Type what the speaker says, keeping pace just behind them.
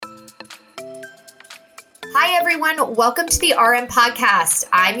Hi, everyone. Welcome to the RM Podcast.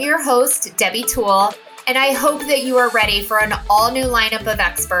 I'm your host, Debbie Toole, and I hope that you are ready for an all-new lineup of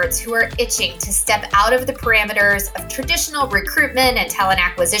experts who are itching to step out of the parameters of traditional recruitment and talent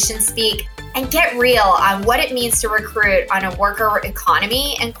acquisition speak and get real on what it means to recruit on a worker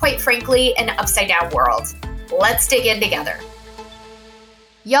economy and, quite frankly, an upside-down world. Let's dig in together.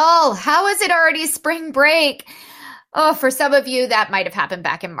 Y'all, how is it already spring break? Oh, for some of you, that might have happened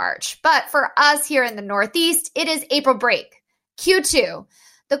back in March. But for us here in the Northeast, it is April break, Q2,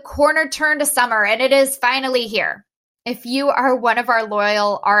 the corner turn to summer, and it is finally here. If you are one of our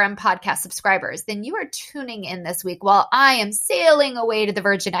loyal RM podcast subscribers, then you are tuning in this week while I am sailing away to the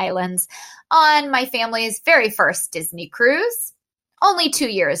Virgin Islands on my family's very first Disney cruise. Only 2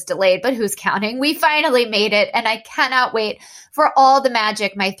 years delayed, but who's counting? We finally made it, and I cannot wait for all the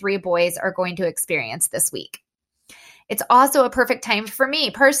magic my 3 boys are going to experience this week. It's also a perfect time for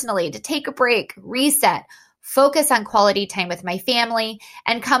me personally to take a break, reset, focus on quality time with my family,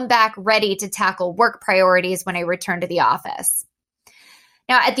 and come back ready to tackle work priorities when I return to the office.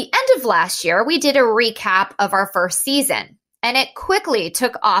 Now, at the end of last year, we did a recap of our first season, and it quickly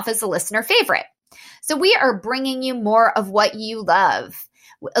took off as a listener favorite. So we are bringing you more of what you love.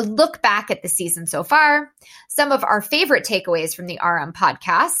 A look back at the season so far, some of our favorite takeaways from the RM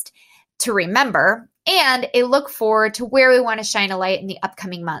podcast to remember, and a look forward to where we want to shine a light in the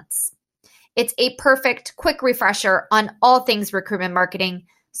upcoming months. It's a perfect, quick refresher on all things recruitment marketing,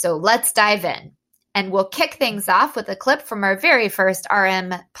 so let's dive in. And we'll kick things off with a clip from our very first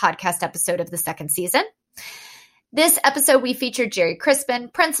RM podcast episode of the second season. This episode, we featured Jerry Crispin,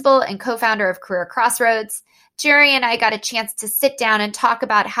 principal and co-founder of Career Crossroads. Jerry and I got a chance to sit down and talk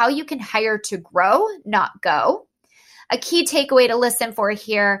about how you can hire to grow, not go. A key takeaway to listen for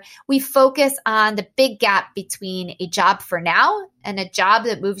here, we focus on the big gap between a job for now and a job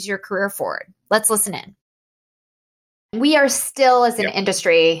that moves your career forward. Let's listen in. We are still, as an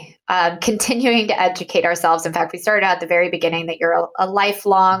industry, continuing to educate ourselves. In fact, we started out at the very beginning that you're a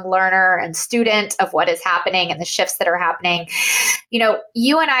lifelong learner and student of what is happening and the shifts that are happening. You know,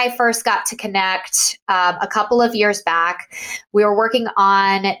 you and I first got to connect a couple of years back. We were working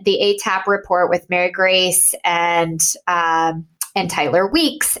on the ATAP report with Mary Grace and Tyler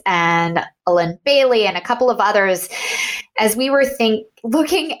Weeks and Ellen Bailey and a couple of others, as we were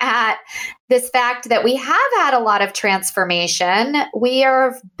looking at this fact that we have had a lot of transformation. We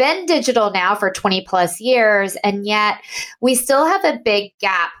have been digital now for 20 plus years, and yet we still have a big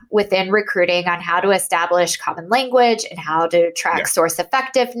gap within recruiting on how to establish common language and how to track source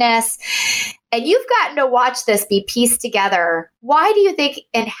effectiveness. And you've gotten to watch this be pieced together. Why do you think,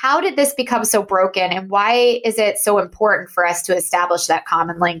 and how did this become so broken? And why is it so important for us to establish that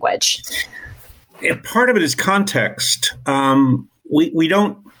common language? Part of it is context. We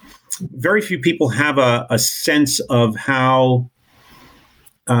don't, very few people have a sense of how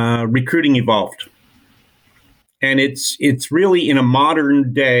recruiting evolved. And it's really, in a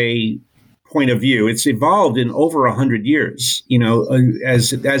modern day point of view, it's evolved in over 100 years. You know,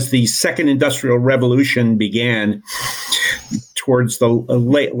 as the second industrial revolution began towards the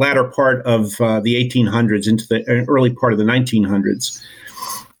latter part of the 1800s into the early part of the 1900s,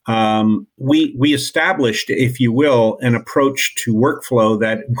 we established, if you will, an approach to workflow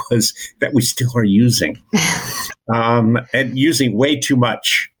that we still are using, and using way too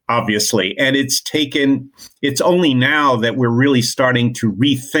much, obviously. And it's only now that we're really starting to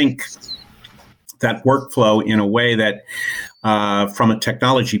rethink that workflow in a way that, from a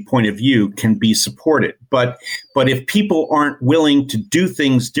technology point of view, can be supported. But if people aren't willing to do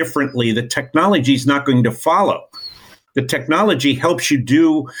things differently, the technology is not going to follow. The technology helps you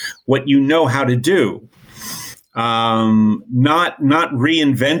do what you know how to do, not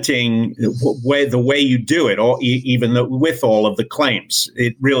reinventing the way you do it, even though with all of the claims.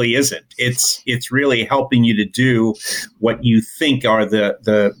 It really isn't. It's really helping you to do what you think are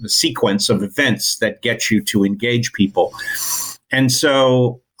the sequence of events that get you to engage people. And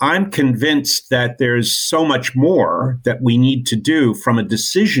so I'm convinced that there's so much more that we need to do from a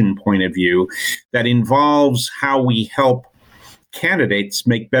decision point of view that involves how we help candidates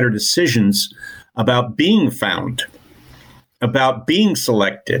make better decisions about being found, about being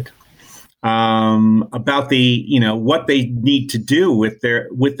selected, about what they need to do with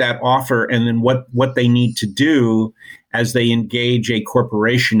that offer, and then what they need to do as they engage a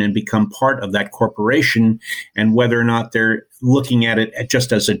corporation and become part of that corporation, and whether or not they're looking at it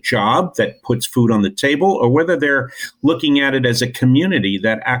just as a job that puts food on the table, or whether they're looking at it as a community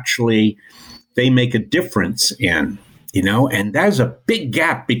that actually they make a difference in, and there's a big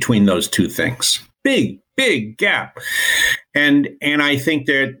gap between those two things. Big gap. And I think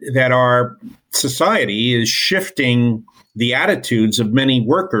that our society is shifting the attitudes of many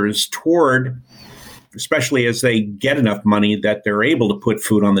workers toward, especially as they get enough money that they're able to put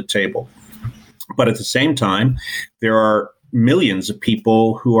food on the table. But at the same time, there are millions of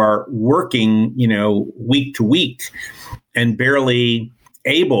people who are working, week to week and barely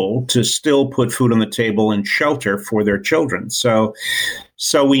able to still put food on the table and shelter for their children. So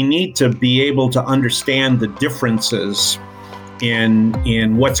we need to be able to understand the differences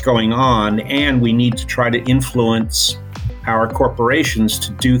in what's going on, and we need to try to influence our corporations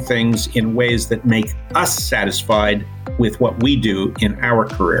to do things in ways that make us satisfied with what we do in our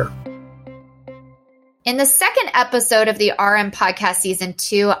career. In the second episode of the RM Podcast Season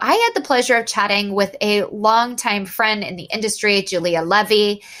 2, I had the pleasure of chatting with a longtime friend in the industry, Julia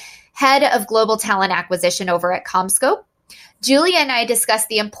Levy, head of global talent acquisition over at CommScope. Julia and I discussed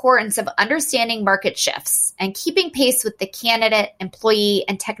the importance of understanding market shifts and keeping pace with the candidate, employee,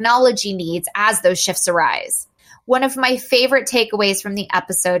 and technology needs as those shifts arise. One of my favorite takeaways from the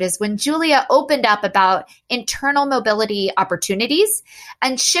episode is when Julia opened up about internal mobility opportunities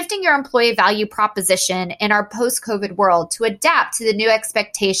and shifting your employee value proposition in our post-COVID world to adapt to the new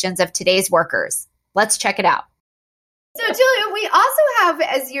expectations of today's workers. Let's check it out. So Julia, we also have,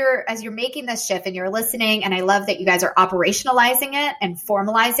 as you're making this shift and you're listening, and I love that you guys are operationalizing it and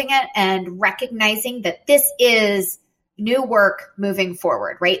formalizing it and recognizing that this is new work moving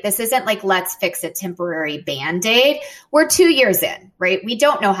forward, right? This isn't like, let's fix a temporary Band-Aid. We're 2 years in, right? We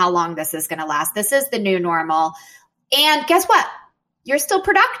don't know how long this is going to last. This is the new normal. And guess what? You're still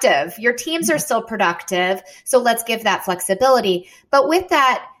productive. Your teams are still productive. So let's give that flexibility. But with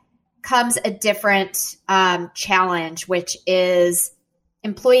that comes a different challenge, which is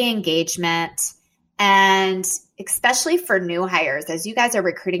employee engagement. And especially for new hires, as you guys are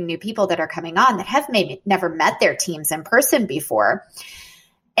recruiting new people that are coming on that have maybe never met their teams in person before.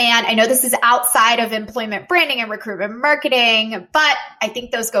 And I know this is outside of employment branding and recruitment marketing, but I think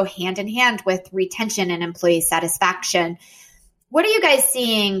those go hand in hand with retention and employee satisfaction. What are you guys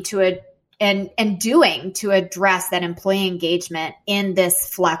seeing and doing to address that employee engagement in this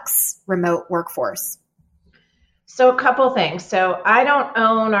flex remote workforce? So a couple things. So I don't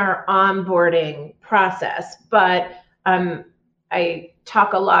own our onboarding process, but I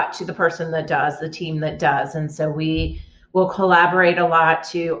talk a lot to the person that does, the team that does. And so we will collaborate a lot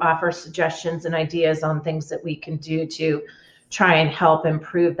to offer suggestions and ideas on things that we can do to try and help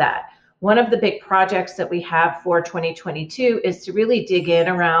improve that. One of the big projects that we have for 2022 is to really dig in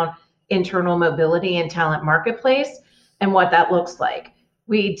around internal mobility and talent marketplace and what that looks like.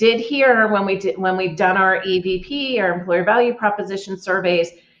 We did hear when we've done our EVP, our employer value proposition surveys,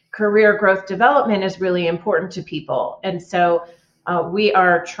 career growth development is really important to people. And so we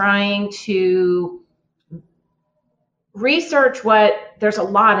are trying to research there's a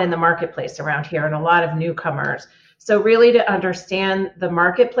lot in the marketplace around here and a lot of newcomers. So really to understand the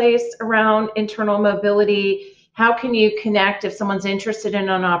marketplace around internal mobility, how can you connect if someone's interested in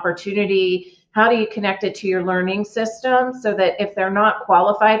an opportunity? How do you connect it to your learning system so that if they're not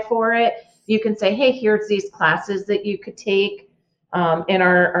qualified for it, you can say, hey, here's these classes that you could take in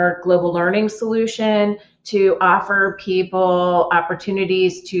our global learning solution to offer people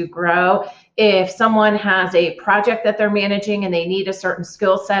opportunities to grow. If someone has a project that they're managing and they need a certain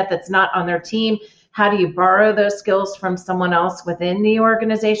skill set that's not on their team, how do you borrow those skills from someone else within the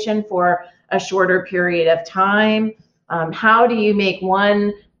organization for a shorter period of time? How do you make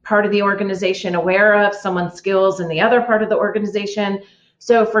one part of the organization aware of someone's skills in the other part of the organization?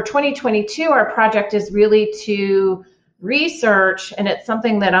 So for 2022, our project is really to research, and it's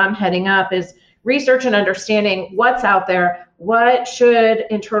something that I'm heading up, is research and understanding what's out there. What should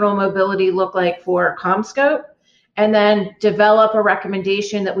internal mobility look like for CommScope? And then develop a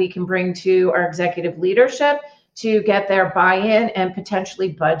recommendation that we can bring to our executive leadership to get their buy-in and potentially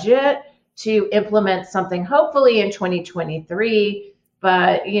budget to implement something hopefully in 2023.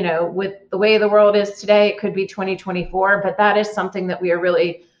 But, with the way the world is today, it could be 2024. But that is something that we are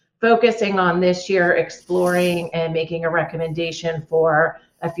really focusing on this year, exploring and making a recommendation for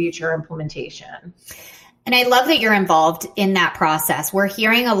a future implementation. And I love that you're involved in that process. We're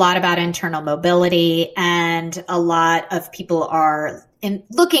hearing a lot about internal mobility, and a lot of people are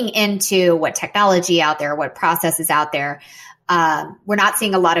looking into what technology out there, what processes out there. We're not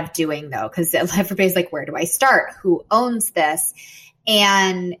seeing a lot of doing, though, because everybody's like, where do I start? Who owns this?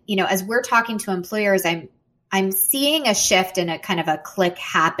 And, as we're talking to employers, I'm seeing a shift and a kind of a click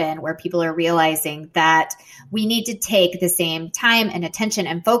happen where people are realizing that we need to take the same time and attention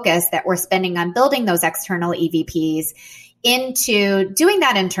and focus that we're spending on building those external EVPs into doing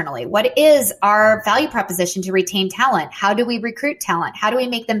that internally. What is our value proposition to retain talent? How do we recruit talent? How do we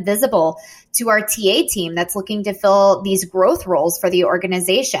make them visible to our TA team that's looking to fill these growth roles for the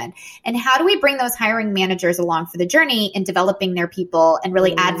organization? And how do we bring those hiring managers along for the journey in developing their people and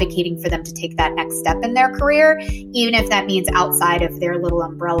really advocating for them to take that next step in their career, even if that means outside of their little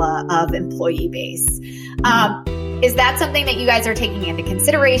umbrella of employee base? Is that something that you guys are taking into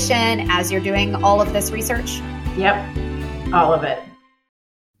consideration as you're doing all of this research? Yep. All of it.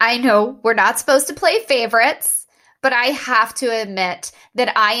 I know we're not supposed to play favorites, but I have to admit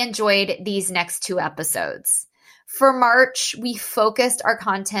that I enjoyed these next 2 episodes. For March, we focused our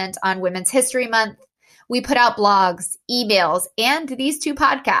content on Women's History Month. We put out blogs, emails, and these 2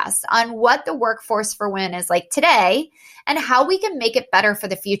 podcasts on what the workforce for women is like today and how we can make it better for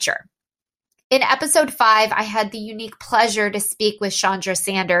the future. In episode 5, I had the unique pleasure to speak with Chandra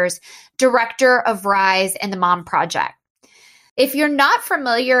Sanders, director of Rise and the Mom Project. If you're not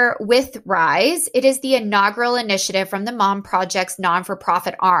familiar with Rise, it is the inaugural initiative from the Mom Project's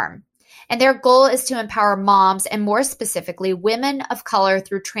non-for-profit arm. And their goal is to empower moms and more specifically women of color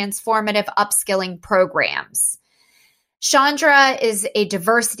through transformative upskilling programs. Chandra is a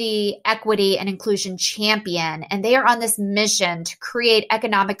diversity, equity, and inclusion champion, and they are on this mission to create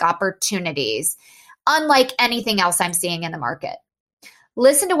economic opportunities, unlike anything else I'm seeing in the market.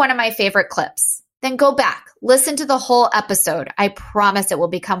 Listen to one of my favorite clips. Then go back, listen to the whole episode. I promise it will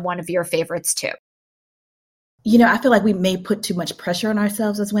become one of your favorites too. I feel like we may put too much pressure on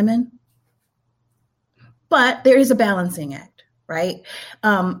ourselves as women, but there is a balancing act, right?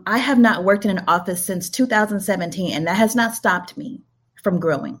 I have not worked in an office since 2017, and that has not stopped me from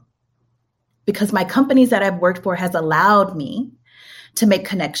growing because my companies that I've worked for has allowed me to make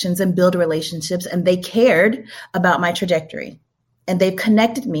connections and build relationships, and they cared about my trajectory. And they've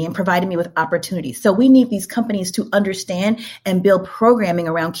connected me and provided me with opportunities. So we need these companies to understand and build programming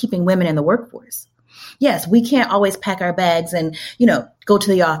around keeping women in the workforce. Yes, we can't always pack our bags and, go to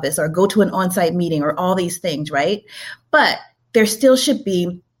the office or go to an on-site meeting or all these things, right? But there still should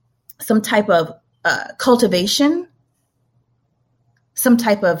be some type of cultivation, some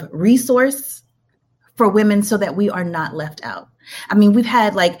type of resource for women so that we are not left out. I mean, we've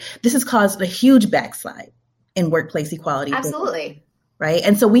had this has caused a huge backslide in workplace equality. Absolutely. Right.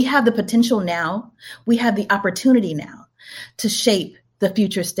 And so we have the potential now, we have the opportunity now to shape the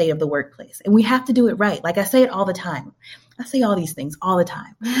future state of the workplace. And we have to do it right. Like I say it all the time. I say all these things all the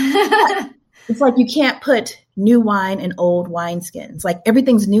time. It's like you can't put new wine in old wineskins. Like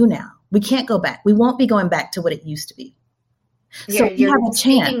everything's new now. We can't go back. We won't be going back to what it used to be. So you're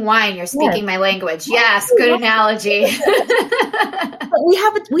speaking wine. You're speaking my language. Yes, good analogy. But we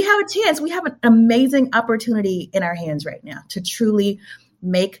have a chance. We have an amazing opportunity in our hands right now to truly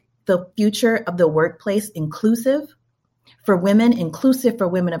make the future of the workplace inclusive for women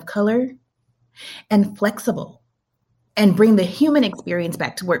of color, and flexible, and bring the human experience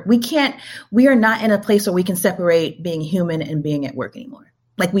back to work. We are not in a place where we can separate being human and being at work anymore.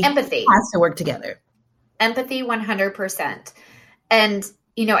 Empathy has to work together. Empathy 100%. And,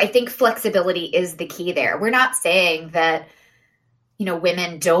 I think flexibility is the key there. We're not saying that,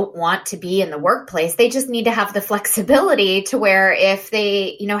 women don't want to be in the workplace. They just need to have the flexibility to where if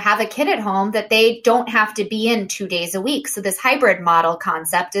they, have a kid at home that they don't have to be in 2 days a week. So this hybrid model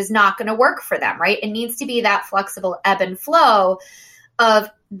concept is not going to work for them, right? It needs to be that flexible ebb and flow of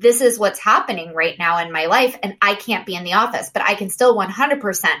this is what's happening right now in my life and I can't be in the office, but I can still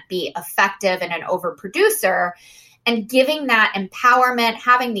 100% be effective and an overproducer, and giving that empowerment,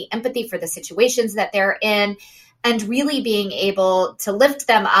 having the empathy for the situations that they're in, and really being able to lift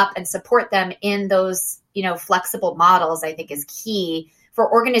them up and support them in those, flexible models, I think is key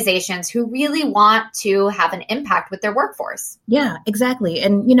for organizations who really want to have an impact with their workforce. Yeah, exactly.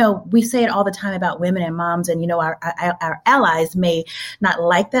 And, we say it all the time about women and moms, and, our allies may not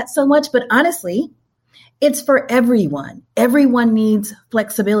like that so much, but honestly, it's for everyone. Everyone needs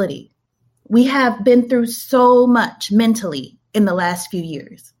flexibility. We have been through so much mentally in the last few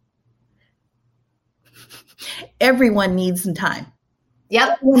years. Everyone needs some time.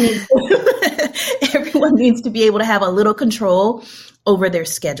 Yep. Everyone needs to be able to have a little control over their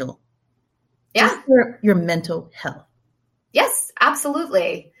schedule. Yeah. Just for your mental health. Yes,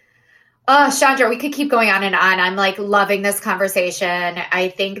 absolutely. Chandra, we could keep going on and on. I'm loving this conversation. I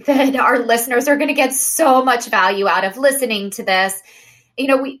think that our listeners are going to get so much value out of listening to this.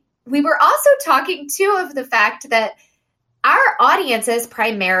 We were also talking too of the fact that our audience is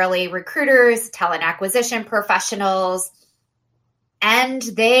primarily recruiters, talent acquisition professionals, and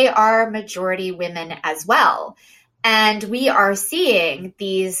they are majority women as well. And we are seeing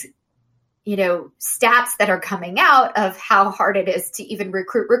these, stats that are coming out of how hard it is to even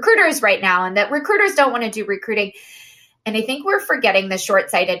recruit recruiters right now, and that recruiters don't want to do recruiting. And I think we're forgetting the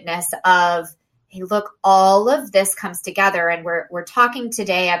short-sightedness of, hey, look, all of this comes together, and we're talking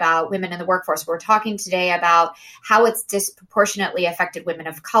today about women in the workforce. We're talking today about how it's disproportionately affected women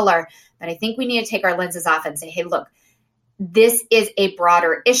of color. But I think we need to take our lenses off and say, hey, look, this is a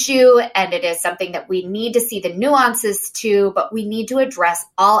broader issue, and it is something that we need to see the nuances to, but we need to address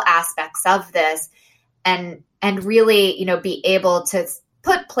all aspects of this and really, be able to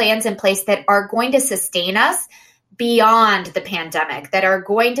put plans in place that are going to sustain us beyond the pandemic, that are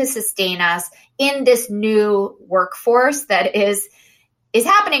going to sustain us in this new workforce that is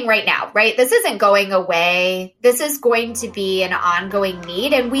happening right now, right? This isn't going away. This is going to be an ongoing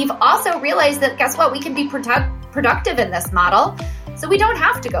need. And we've also realized that, guess what? We can be productive in this model, so we don't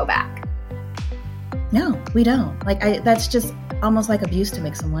have to go back. No, we don't. That's just almost like abuse to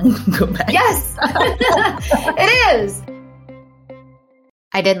make someone go back. Yes, it is.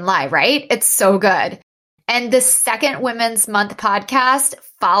 I didn't lie, right? It's so good. And the second Women's Month podcast,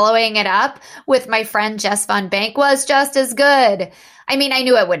 following it up with my friend Jess Von Bank, was just as good. I mean, I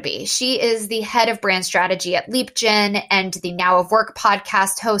knew it would be. She is the head of brand strategy at LeapGen and the Now of Work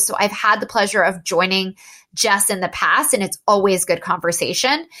podcast host. So I've had the pleasure of joining Jess in the past, and it's always good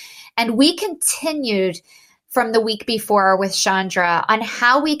conversation. And we continued from the week before with Chandra on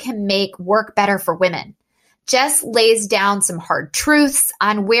how we can make work better for women. Jess lays down some hard truths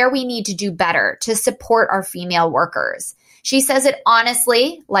on where we need to do better to support our female workers. She says it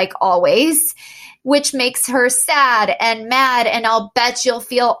honestly, like always, which makes her sad and mad, and I'll bet you'll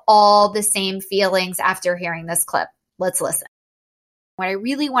feel all the same feelings after hearing this clip. Let's listen. What I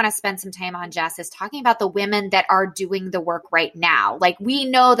really want to spend some time on, Jess, is talking about the women that are doing the work right now. Like, we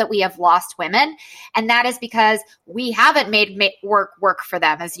know that we have lost women, and that is because we haven't made work for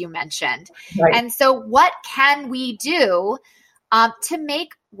them, as you mentioned. Right. And so what can we do to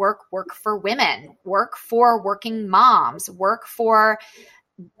make work for women, work for working moms, work for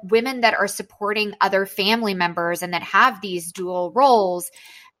women that are supporting other family members and that have these dual roles?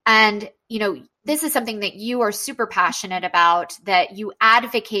 And, this is something that you are super passionate about, that you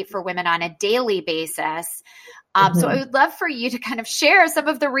advocate for women on a daily basis. So I would love for you to kind of share some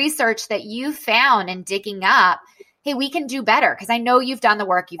of the research that you found in digging up. Hey, we can do better, because I know you've done the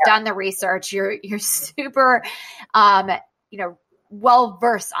work, you've done the research, you're super,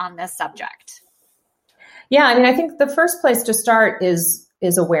 well-versed on this subject. Yeah, I think the first place to start is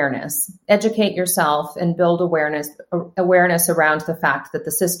awareness. Educate yourself and build awareness around the fact that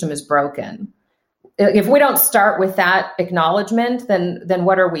the system is broken. If we don't start with that acknowledgement, then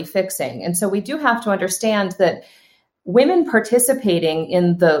what are we fixing? And so we do have to understand that women participating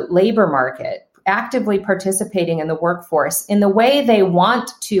in the labor market, actively participating in the workforce in the way they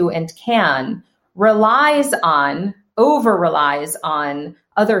want to and can, over-relies on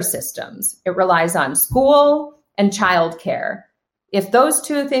other systems. It relies on school and childcare. If those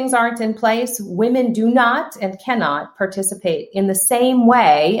two things aren't in place, women do not and cannot participate in the same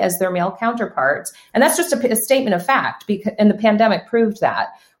way as their male counterparts. And that's just a statement of fact, and the pandemic proved that.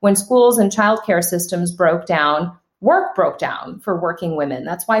 When schools and childcare systems broke down, work broke down for working women.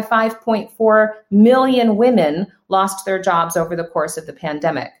 That's why 5.4 million women lost their jobs over the course of the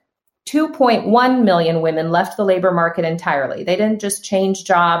pandemic. 2.1 million women left the labor market entirely. They didn't just change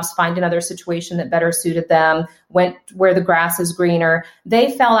jobs, find another situation that better suited them, went where the grass is greener.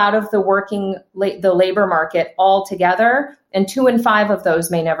 They fell out of the labor market altogether, and 2 in 5 of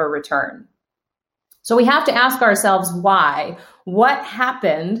those may never return. So we have to ask ourselves why. What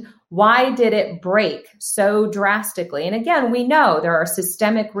happened? Why did it break so drastically? And again, we know there are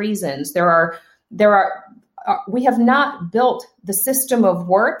systemic reasons. We have not built the system of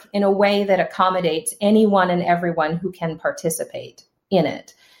work in a way that accommodates anyone and everyone who can participate in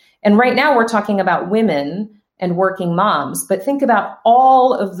it. And right now we're talking about women and working moms, but think about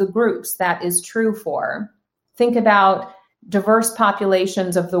all of the groups that is true for. Think about diverse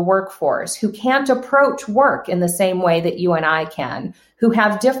populations of the workforce who can't approach work in the same way that you and I can, who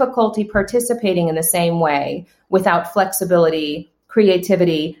have difficulty participating in the same way without flexibility,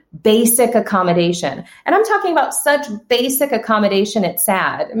 creativity, basic accommodation. And I'm talking about such basic accommodation, it's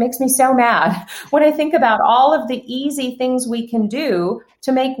sad. It makes me so mad when I think about all of the easy things we can do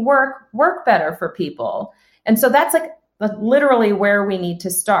to make work better for people. And so that's literally where we need to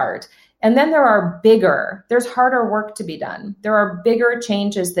start. And then there's harder work to be done. There are bigger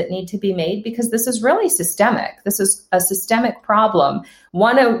changes that need to be made because this is really systemic. This is a systemic problem.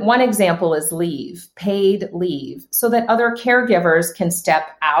 One example is paid leave, so that other caregivers can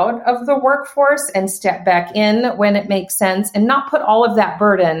step out of the workforce and step back in when it makes sense and not put all of that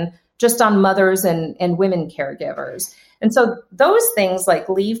burden just on mothers and women caregivers. And so those things like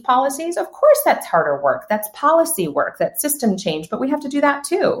leave policies, of course, that's harder work. That's policy work, that's system change, but we have to do that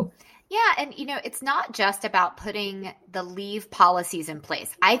too. Yeah. And, it's not just about putting the leave policies in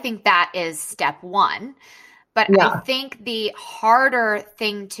place. I think that is step one. But I think the harder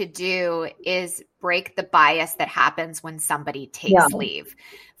thing to do is break the bias that happens when somebody takes leave.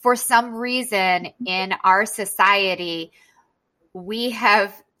 For some reason in our society, we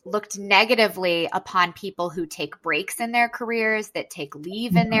have looked negatively upon people who take breaks in their careers, that take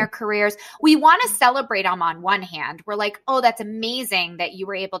leave in their careers. We want to celebrate them on one hand. We're like, oh, that's amazing that you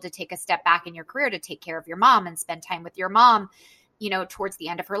were able to take a step back in your career to take care of your mom and spend time with your mom, towards the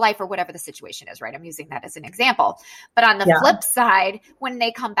end of her life or whatever the situation is, right? I'm using that as an example. But on the flip side, when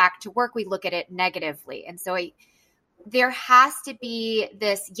they come back to work, we look at it negatively. And so there has to be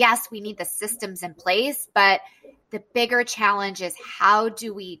this, yes, we need the systems in place, but the bigger challenge is how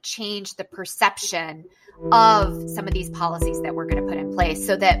do we change the perception of some of these policies that we're going to put in place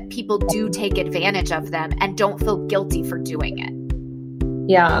so that people do take advantage of them and don't feel guilty for doing it.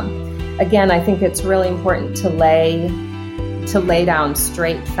 Yeah. Again, I think it's really important to lay down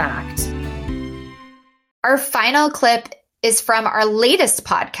straight fact. Our final clip is from our latest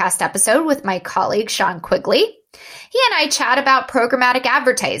podcast episode with my colleague, Sean Quigley. He and I chat about programmatic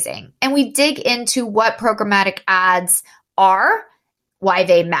advertising, and we dig into what programmatic ads are, why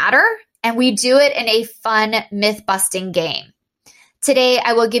they matter, and we do it in a fun myth-busting game. Today,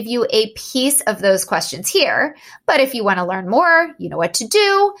 I will give you a piece of those questions here, but if you want to learn more, you know what to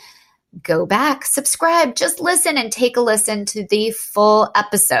do. Go back, subscribe, just listen and take a listen to the full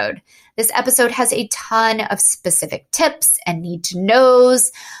episode. This episode has a ton of specific tips and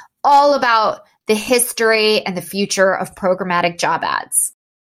need-to-knows all about the history and the future of programmatic job ads.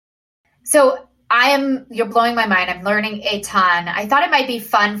 So you're blowing my mind. I'm learning a ton. I thought it might be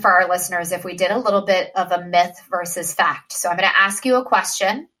fun for our listeners if we did a little bit of a myth versus fact. So I'm going to ask you a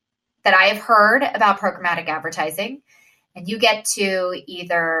question that I have heard about programmatic advertising, and you get to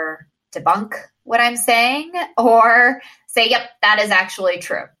either debunk what I'm saying or say, yep, that is actually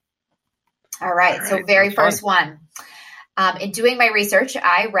true. All right. So very first one. In doing my research,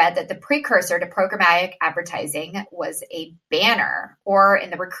 I read that the precursor to programmatic advertising was a banner, or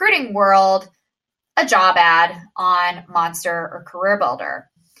in the recruiting world, a job ad on Monster or Career Builder.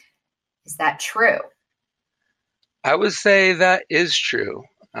 Is that true? I would say that is true.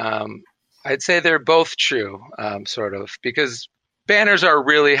 I'd say they're both true, sort of, because banners are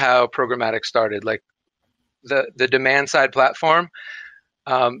really how programmatic started. Like the demand side platform,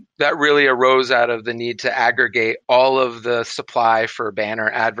 that really arose out of the need to aggregate all of the supply for banner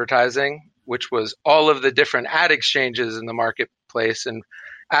advertising, which was all of the different ad exchanges in the marketplace. And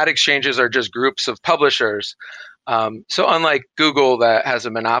ad exchanges are just groups of publishers. So unlike Google that has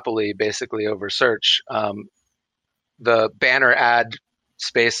a monopoly basically over search, the banner ad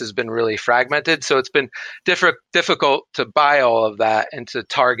space has been really fragmented. So it's been difficult to buy all of that and to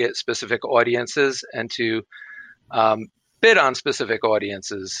target specific audiences and to bid on specific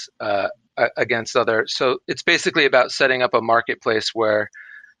audiences against other. So it's basically about setting up a marketplace where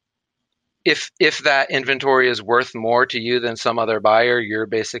if that inventory is worth more to you than some other buyer, you're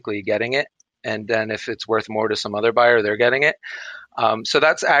basically getting it. And then if it's worth more to some other buyer, they're getting it. So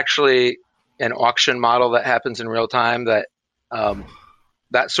that's actually an auction model that happens in real time that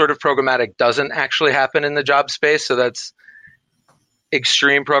that sort of programmatic doesn't actually happen in the job space. So that's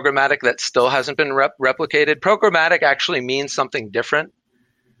extreme programmatic that still hasn't been replicated. Programmatic actually means something different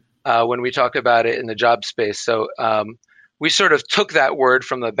when we talk about it in the job space. So we sort of took that word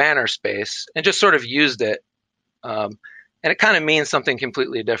from the banner space and just sort of used it. And it kind of means something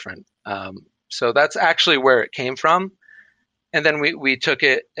completely different. So that's actually where it came from. And then we took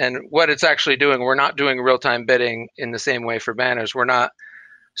it, and what it's actually doing, we're not doing real-time bidding in the same way for banners. We're not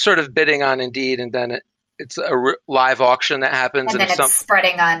sort of bidding on Indeed, and then it's a live auction that happens. And then it's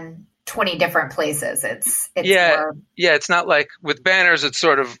spreading on 20 different places. It's it's not like with banners, it's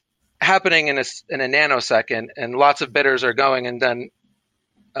sort of happening in a nanosecond, and lots of bidders are going, and then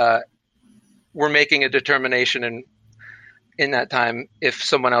we're making a determination in that time. If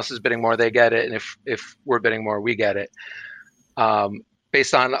someone else is bidding more, they get it, and if we're bidding more, we get it,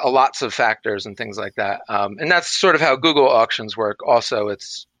 based on lots of factors and things like that. And that's sort of how Google auctions work. Also,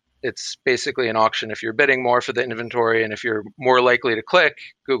 it's basically an auction. If you're bidding more for the inventory and if you're more likely to click,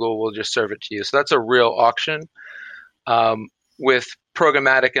 Google will just serve it to you. So that's a real auction. With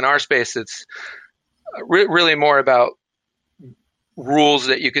programmatic in our space, it's really more about rules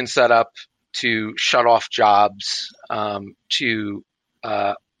that you can set up to shut off jobs, to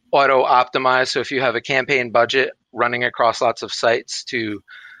auto optimize. So if you have a campaign budget running across lots of sites, to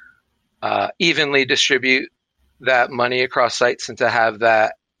evenly distribute that money across sites and to have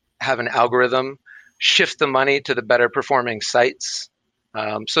an algorithm shift the money to the better performing sites.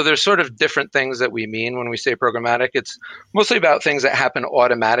 So there's sort of different things that we mean when we say programmatic. It's mostly about things that happen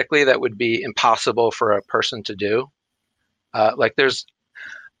automatically that would be impossible for a person to do. Like there's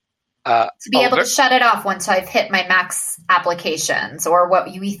to be able to shut it off once I've hit my max applications, or what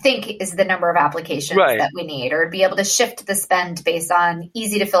we think is the number of applications that we need, or be able to shift the spend based on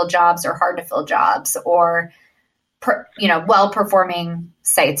easy to fill jobs or hard to fill jobs, or well-performing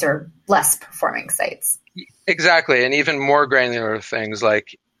sites or less performing sites. Exactly. And even more granular things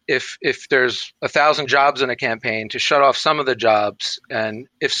like if there's 1,000 jobs in a campaign, to shut off some of the jobs, and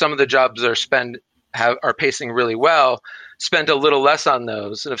if some of the jobs are pacing really well, spend a little less on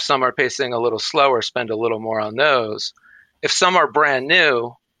those. And if some are pacing a little slower, spend a little more on those. If some are brand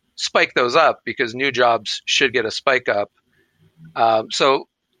new, spike those up, because new jobs should get a spike up. So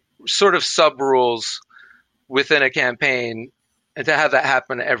sort of sub rules within a campaign, and to have that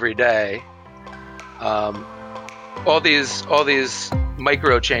happen every day. All these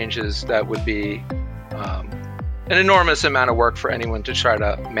micro changes that would be an enormous amount of work for anyone to try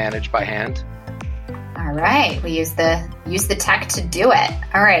to manage by hand. All right, we use the tech to do it.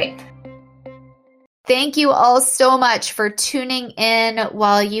 All right. Thank you all so much for tuning in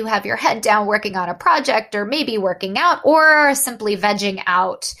while you have your head down working on a project, or maybe working out, or simply vegging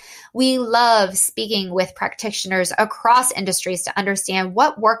out. We love speaking with practitioners across industries to understand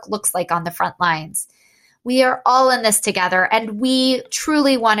what work looks like on the front lines. We are all in this together, and we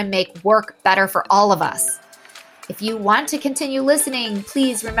truly want to make work better for all of us. If you want to continue listening,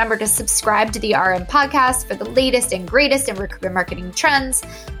 please remember to subscribe to the RM Podcast for the latest and greatest in recruitment marketing trends.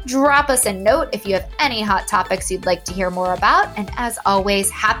 Drop us a note if you have any hot topics you'd like to hear more about. And as always,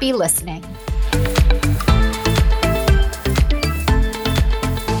 happy listening.